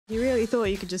You really thought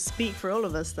you could just speak for all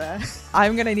of us there.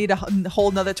 I'm going to need a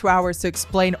whole nother 2 hours to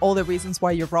explain all the reasons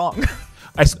why you're wrong.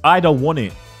 I don't want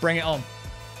it. Bring it on.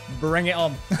 Bring it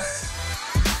on.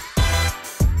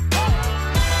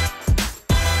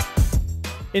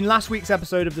 In last week's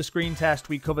episode of The Screen Test,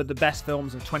 we covered the best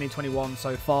films of 2021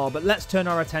 so far, but let's turn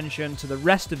our attention to the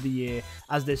rest of the year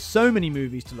as there's so many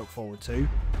movies to look forward to. Do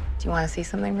you want to see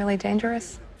something really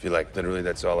dangerous? I feel like literally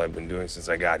that's all I've been doing since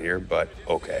I got here, but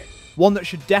okay. One that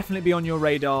should definitely be on your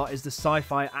radar is the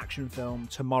sci-fi action film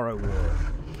Tomorrow War.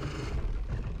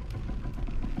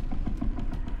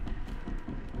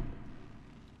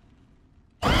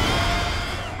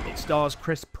 It stars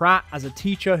Chris Pratt as a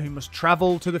teacher who must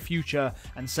travel to the future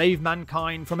and save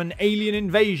mankind from an alien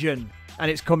invasion. And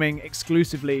it's coming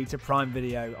exclusively to Prime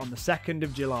Video on the 2nd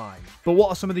of July. But what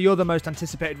are some of the other most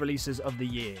anticipated releases of the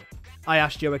year? I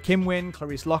asked Ikhinmwin,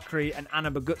 Clarisse Loughrey and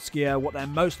Anna Bogutskaya what they're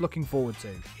most looking forward to.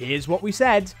 Here's what we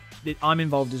said. I'm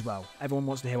involved as well. Everyone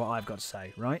wants to hear what I've got to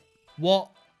say, right? What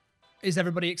is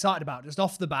everybody excited about? Just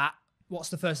off the bat, what's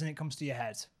the first thing that comes to your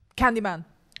head? Candyman.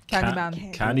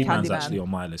 Candyman's actually on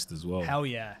my list as well. Hell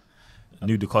yeah.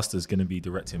 New DaCosta's going to be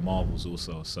directing Marvels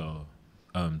also, so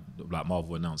like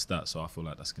Marvel announced that, so I feel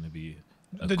like that's going to be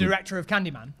the director of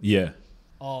Candyman. Yeah.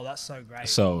 Oh, that's so great.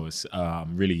 So it's,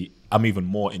 I'm even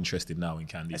more interested now in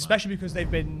Candyman, especially because they've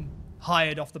been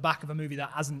hired off the back of a movie that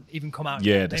hasn't even come out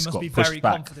yet. Yeah, they must be very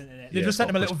confident in it. They just sent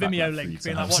them a little Vimeo link,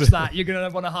 being like, "Watch that! You're gonna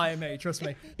want to hire me, trust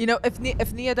me." You know, if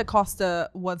Nia DaCosta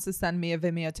wants to send me a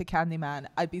Vimeo to Candyman,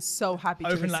 I'd be so happy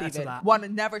to receive it.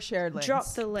 One, never share links. Drop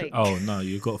the link. Oh no,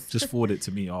 you've got just forward it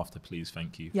to me after, please.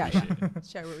 Thank you. Yeah,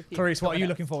 share it with you. Clarisse, what are you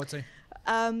looking forward to?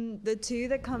 The two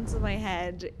that come to my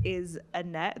head is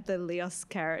Annette, the Leos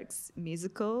Carax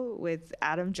musical with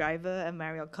Adam Driver and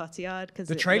Marion Cotillard. Because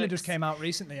the trailer just came out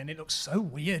recently and it looks so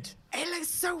weird. It looks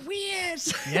so weird.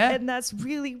 Yeah. And that's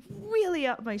really, really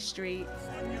up my street.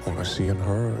 What I see in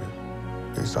her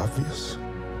is obvious.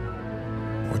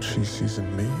 What she sees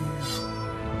in me.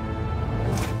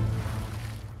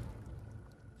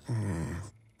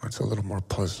 It's a little more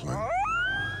puzzling.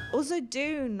 Also,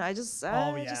 Dune. I just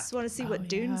want to see what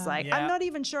Dune's like. Yeah. I'm not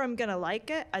even sure I'm gonna like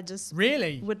it. I just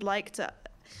would like to.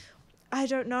 I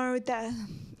don't know that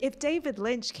if David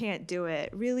Lynch can't do it,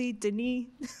 really, Denis.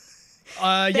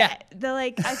 Yeah. They're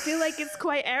like, I feel like it's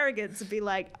quite arrogant to be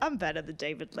like, I'm better than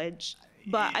David Lynch,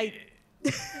 but I.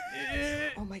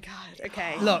 Oh my god.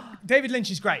 Okay. Look, David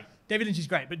Lynch is great.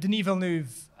 But Denis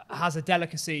Villeneuve has a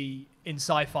delicacy in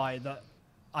sci-fi that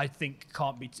I think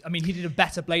can't be. I mean, he did a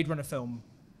better Blade Runner film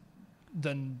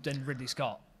than Ridley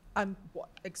Scott.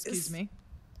 Excuse me?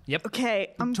 Yep.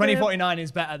 Okay. 2049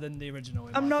 is better than the original.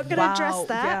 I'm not going to address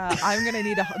that. Yeah, I'm going to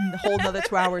need a whole nother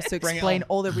 2 hours to explain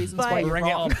all the reasons why you're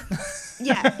wrong.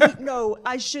 Yeah. No,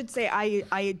 I should say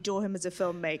I adore him as a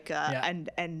filmmaker,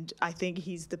 and I think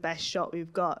he's the best shot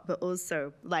we've got. But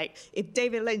also, like, if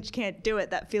David Lynch can't do it,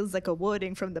 that feels like a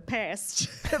warning from the past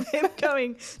of him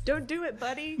going, "Don't do it,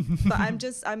 buddy." But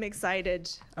I'm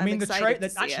excited. I mean,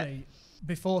 actually,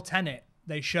 before Tenet,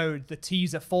 they showed the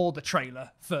teaser for the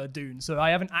trailer for Dune. So I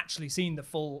haven't actually seen the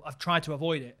full. I've tried to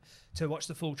avoid it to watch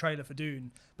the full trailer for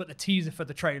Dune. But the teaser for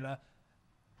the trailer,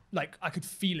 like, I could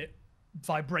feel it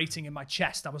vibrating in my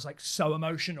chest. I was like so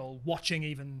emotional watching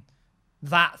even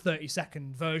that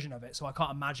 30-second version of it. So I can't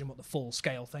imagine what the full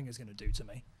scale thing is going to do to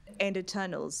me. And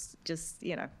Eternals, just,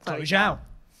 Chloe Zhao.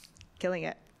 Killing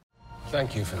it.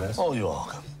 Thank you for this. Oh, you're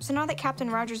welcome. So now that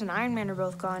Captain Rogers and Iron Man are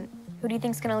both gone, who do you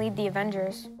think's gonna lead the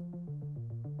Avengers?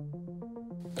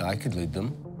 I could lead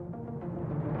them.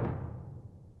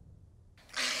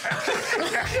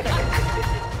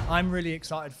 I'm really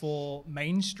excited for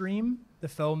Mainstream, the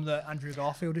film that Andrew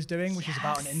Garfield is doing, which is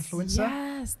about an influencer.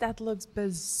 Yes, that looks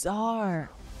bizarre.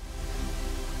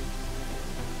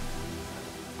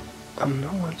 I'm no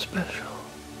one special.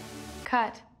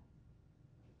 Cut.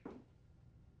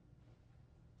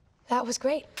 That was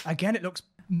great. Again, it looks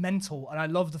mental, and I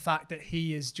love the fact that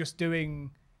he is just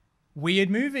doing weird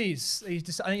movies. He's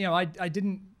just, I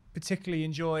didn't particularly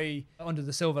enjoy Under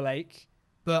the Silver Lake,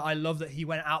 but I love that he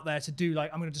went out there to do,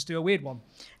 like, I'm going to just do a weird one.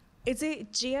 Is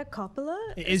it Gia Coppola?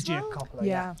 It is Gia Coppola,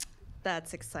 yeah.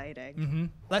 That's exciting. Mm-hmm.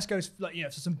 Let's go,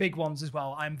 for some big ones as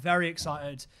well. I'm very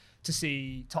excited to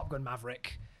see Top Gun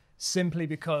Maverick, simply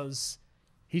because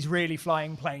he's really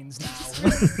flying planes now.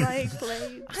 Flying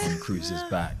planes. Tom Cruise is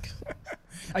back.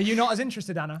 Are you not as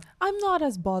interested, Anna? I'm not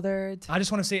as bothered. I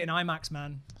just want to see it in IMAX,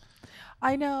 man.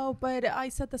 I know, but I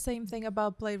said the same thing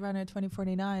about Blade Runner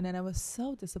 2049, and I was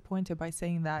so disappointed by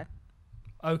saying that.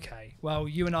 Okay, well,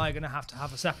 you and I are going to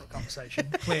have a separate conversation,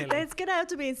 clearly. It's going to have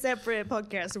to be a separate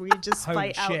podcast where we just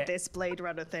fight out this Blade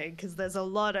Runner thing, because there's a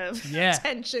lot of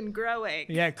tension growing.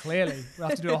 Yeah, clearly. We'll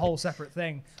have to do a whole separate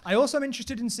thing. I also am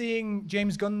interested in seeing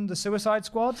James Gunn, The Suicide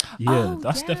Squad. Yeah,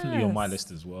 that's definitely on my list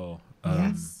as well.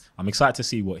 I'm excited to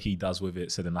see what he does with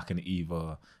it, so then I can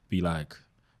either be like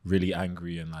really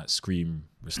angry and like scream,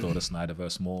 restore the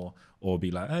Snyderverse more, or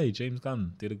be like, hey, James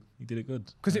Gunn, he did it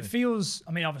good. Because it feels,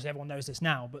 I mean, obviously everyone knows this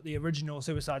now, but the original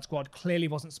Suicide Squad clearly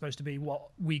wasn't supposed to be what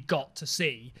we got to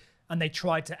see. And they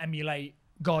tried to emulate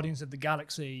Guardians of the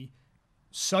Galaxy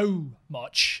so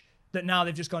much that now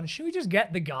they've just gone, should we just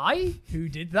get the guy who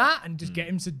did that and just get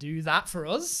him to do that for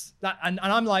us? And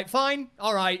I'm like, fine,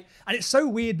 all right. And it's so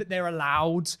weird that they're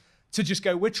allowed to just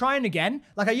go, we're trying again.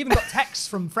 Like, I even got texts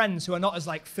from friends who are not as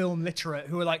like film literate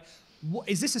who are like,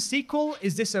 is this a sequel?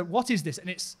 What is this? And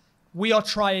it's, we are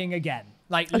trying again.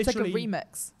 Like, it's literally like a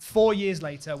remix. 4 years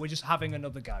later, we're just having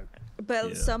another go.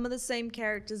 But some of the same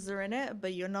characters are in it,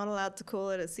 but you're not allowed to call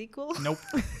it a sequel. Nope.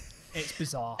 It's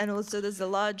bizarre. And also there's a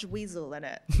large weasel in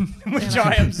it. Which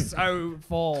I am so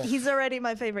for. He's already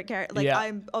my favorite character. Like,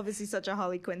 I'm obviously such a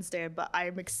Harley Quinn stan, but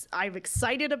I'm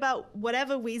excited about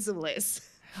whatever weasel is.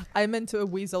 I'm into a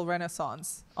Weasel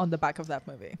renaissance on the back of that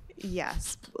movie.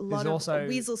 Yes. A lot of also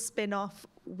Weasel spin-off,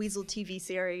 Weasel TV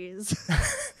series.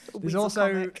 There's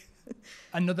also comic.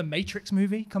 Another Matrix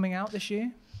movie coming out this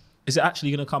year. Is it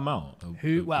actually going to come out?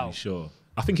 Well, sure.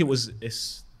 I think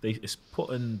it's put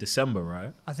in December,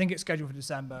 right? I think it's scheduled for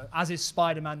December, as is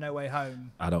Spider-Man No Way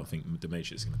Home. I don't think The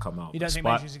Matrix is going to come out. You don't think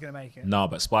Matrix is going to make it? No,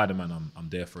 but Spider-Man I'm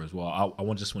there for as well.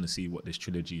 I just want to see what this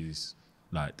trilogy is,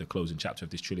 like the closing chapter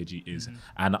of this trilogy is.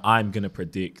 And I'm going to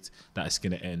predict that it's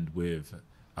going to end with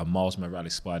a Miles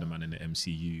Morales Spider-Man in the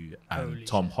MCU, and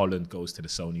Tom Holland goes to the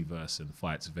Sonyverse and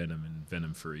fights Venom in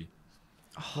Venom 3.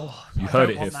 Oh, you heard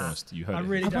it here first. You heard it. I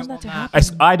really don't want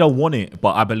that. I don't want it,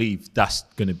 but I believe that's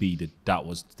going to be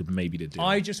maybe the deal.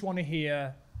 I just want to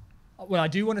hear. Well, I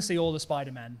do want to see all the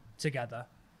Spider-Men together.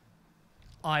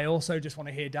 I also just want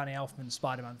to hear Danny Elfman's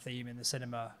Spider-Man theme in the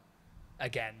cinema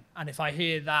again. And if I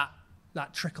hear that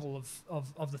trickle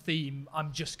of the theme,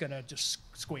 I'm just gonna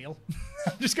squeal.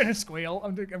 I'm just gonna squeal.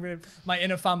 My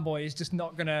inner fanboy is just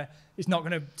not gonna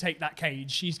take that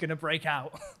cage. She's gonna break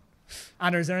out.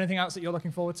 Anna, is there anything else that you're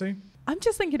looking forward to? I'm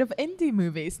just thinking of indie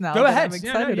movies now. Go ahead. I'm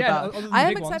excited about. I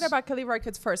am excited about Kelly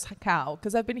Reichardt's First Cow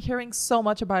because I've been hearing so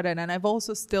much about it, and I've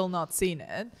also still not seen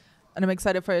it. And I'm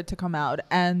excited for it to come out.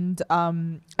 And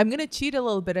I'm going to cheat a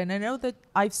little bit. And I know that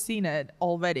I've seen it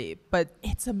already, but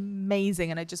it's amazing.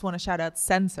 And I just want to shout out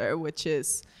Censor, which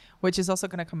is also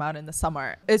going to come out in the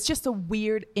summer. It's just a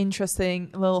weird,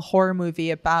 interesting little horror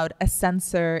movie about a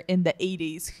censor in the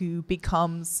 80s who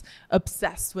becomes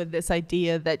obsessed with this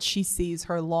idea that she sees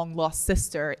her long-lost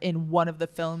sister in one of the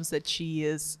films that she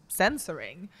is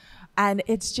censoring. And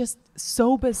it's just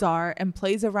so bizarre and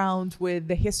plays around with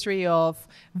the history of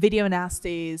video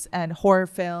nasties and horror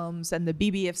films and the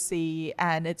BBFC.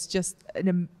 And it's just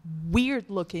weird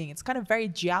looking. It's kind of very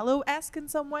Giallo-esque in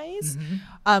some ways.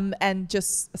 And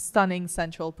just a stunning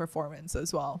central performance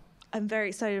as well. I'm very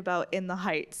excited about In the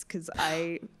Heights because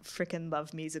I freaking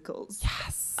love musicals.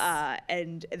 Yes.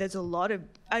 And there's a lot of,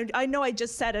 I know I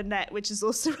just said Annette, which is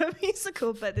also a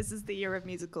musical, but this is the year of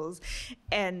musicals.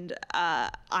 And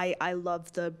I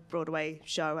love the Broadway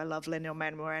show. I love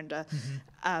Lin-Manuel Miranda.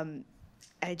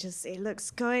 It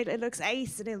looks good. It looks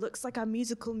ace, and it looks like a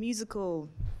musical.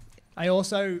 I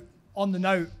also, on the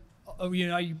note,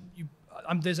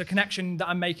 there's a connection that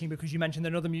I'm making because you mentioned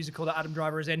another musical that Adam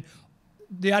Driver is in.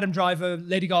 The Adam Driver,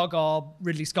 Lady Gaga,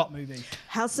 Ridley Scott movie.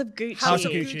 House of Gucci. House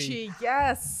of Gucci.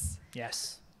 Yes.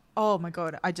 Yes. Oh my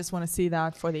God. I just want to see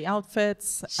that for the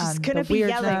outfits. She's going to be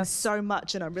yelling so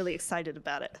much, and I'm really excited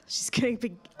about it. She's going to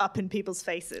be up in people's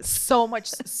faces. So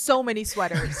many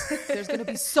sweaters. There's going to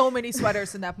be so many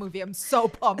sweaters in that movie. I'm so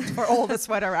pumped for all the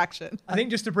sweater action. I think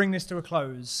just to bring this to a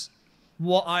close,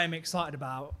 what I am excited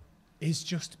about is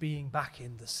just being back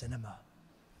in the cinema.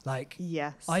 Like,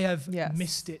 yes. I have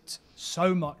missed it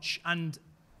so much. And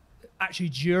actually,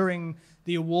 during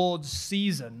the awards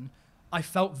season, I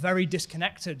felt very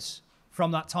disconnected from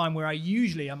that time where I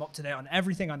usually am up to date on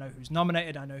everything. I know who's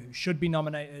nominated. I know who should be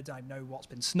nominated. I know what's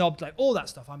been snubbed, like all that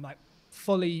stuff. I'm like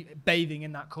fully bathing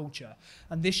in that culture.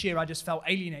 And this year, I just felt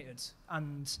alienated.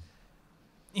 And,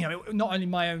 not only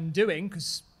my own doing,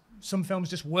 because some films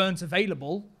just weren't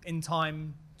available in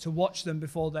time to watch them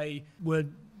before they were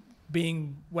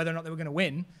being whether or not they were going to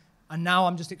win. And now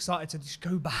I'm just excited to just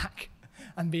go back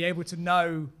and be able to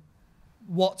know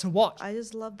what to watch. I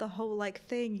just love the whole like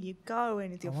thing. You go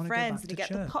and with your friends and you get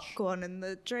the popcorn and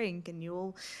the drink and you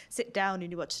all sit down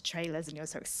and you watch the trailers and you're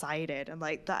so excited. And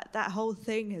like that whole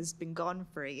thing has been gone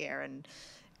for a year.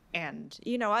 And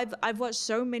you know, I've watched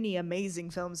so many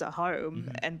amazing films at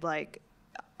home and like,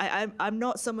 I'm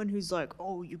not someone who's like,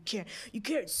 oh, you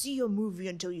can't see a movie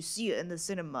until you see it in the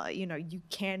cinema. You know, you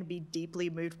can be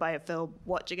deeply moved by a film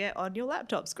watching it on your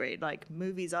laptop screen. Like,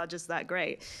 movies are just that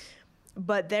great.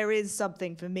 But there is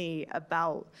something for me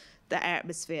about the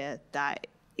atmosphere that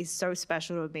is so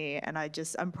special to me, and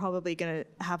I'm probably gonna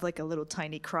have like a little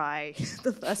tiny cry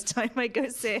the first time I go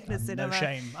see it in the cinema. No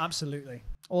shame, absolutely.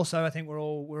 Also, I think we're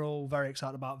all very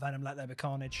excited about Venom: Let There Be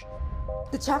Carnage.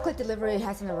 The chocolate delivery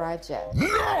hasn't arrived yet.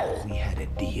 No! We had a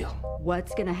deal.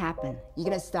 What's gonna happen? You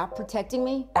gonna stop protecting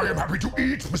me? I am happy to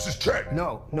eat, Mrs. Chen.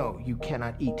 No, you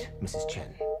cannot eat, Mrs.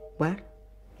 Chen. What?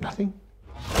 Nothing?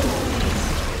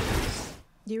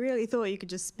 You really thought you could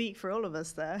just speak for all of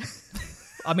us there.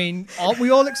 I mean, aren't we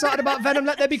all excited about Venom: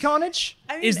 Let There Be Carnage?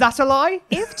 I mean, is that a lie?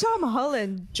 If Tom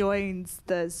Holland joins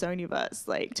the Sonyverse,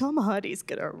 like, Tom Hardy's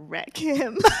gonna wreck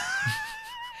him.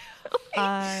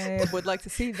 I would like to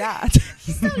see that.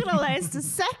 He's not gonna last a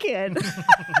second.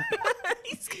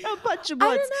 He's gonna punch him once.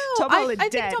 I don't know. Tom Holland I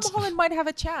dead. think Tom Holland might have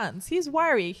a chance. He's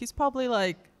wiry. He's probably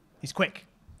like... He's quick.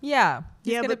 Yeah.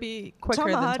 He's Yeah, gonna but be quicker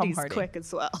Tom than Hardy's Tom Hardy. quick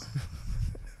as well.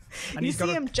 And you see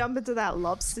him jump into that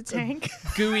lobster tank?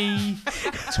 Gooey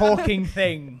talking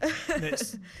thing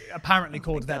that's apparently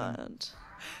called Venom. God.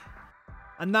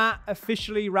 And that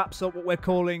officially wraps up what we're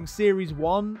calling Series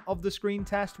 1 of the Screen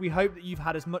Test. We hope that you've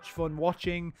had as much fun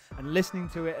watching and listening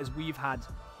to it as we've had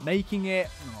making it.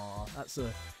 Aw, that's a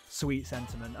sweet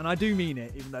sentiment. And I do mean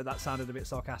it, even though that sounded a bit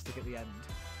sarcastic at the end.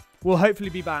 We'll hopefully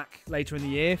be back later in the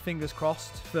year, fingers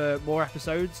crossed, for more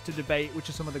episodes to debate which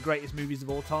are some of the greatest movies of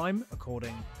all time,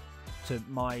 according to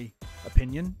my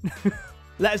opinion.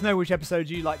 Let us know which episodes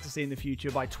you'd like to see in the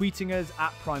future by tweeting us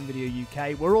at Prime Video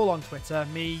UK. We're all on Twitter,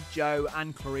 me, Joe,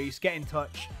 and Clarisse. Get in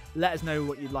touch. Let us know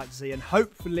what you'd like to see, and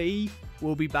hopefully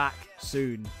we'll be back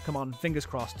soon. Come on, fingers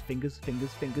crossed. Fingers.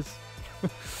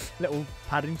 Little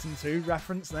Paddington 2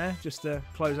 reference there, just to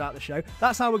close out the show.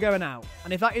 That's how we're going out.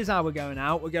 And if that is how we're going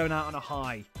out on a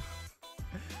high.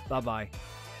 Bye-bye.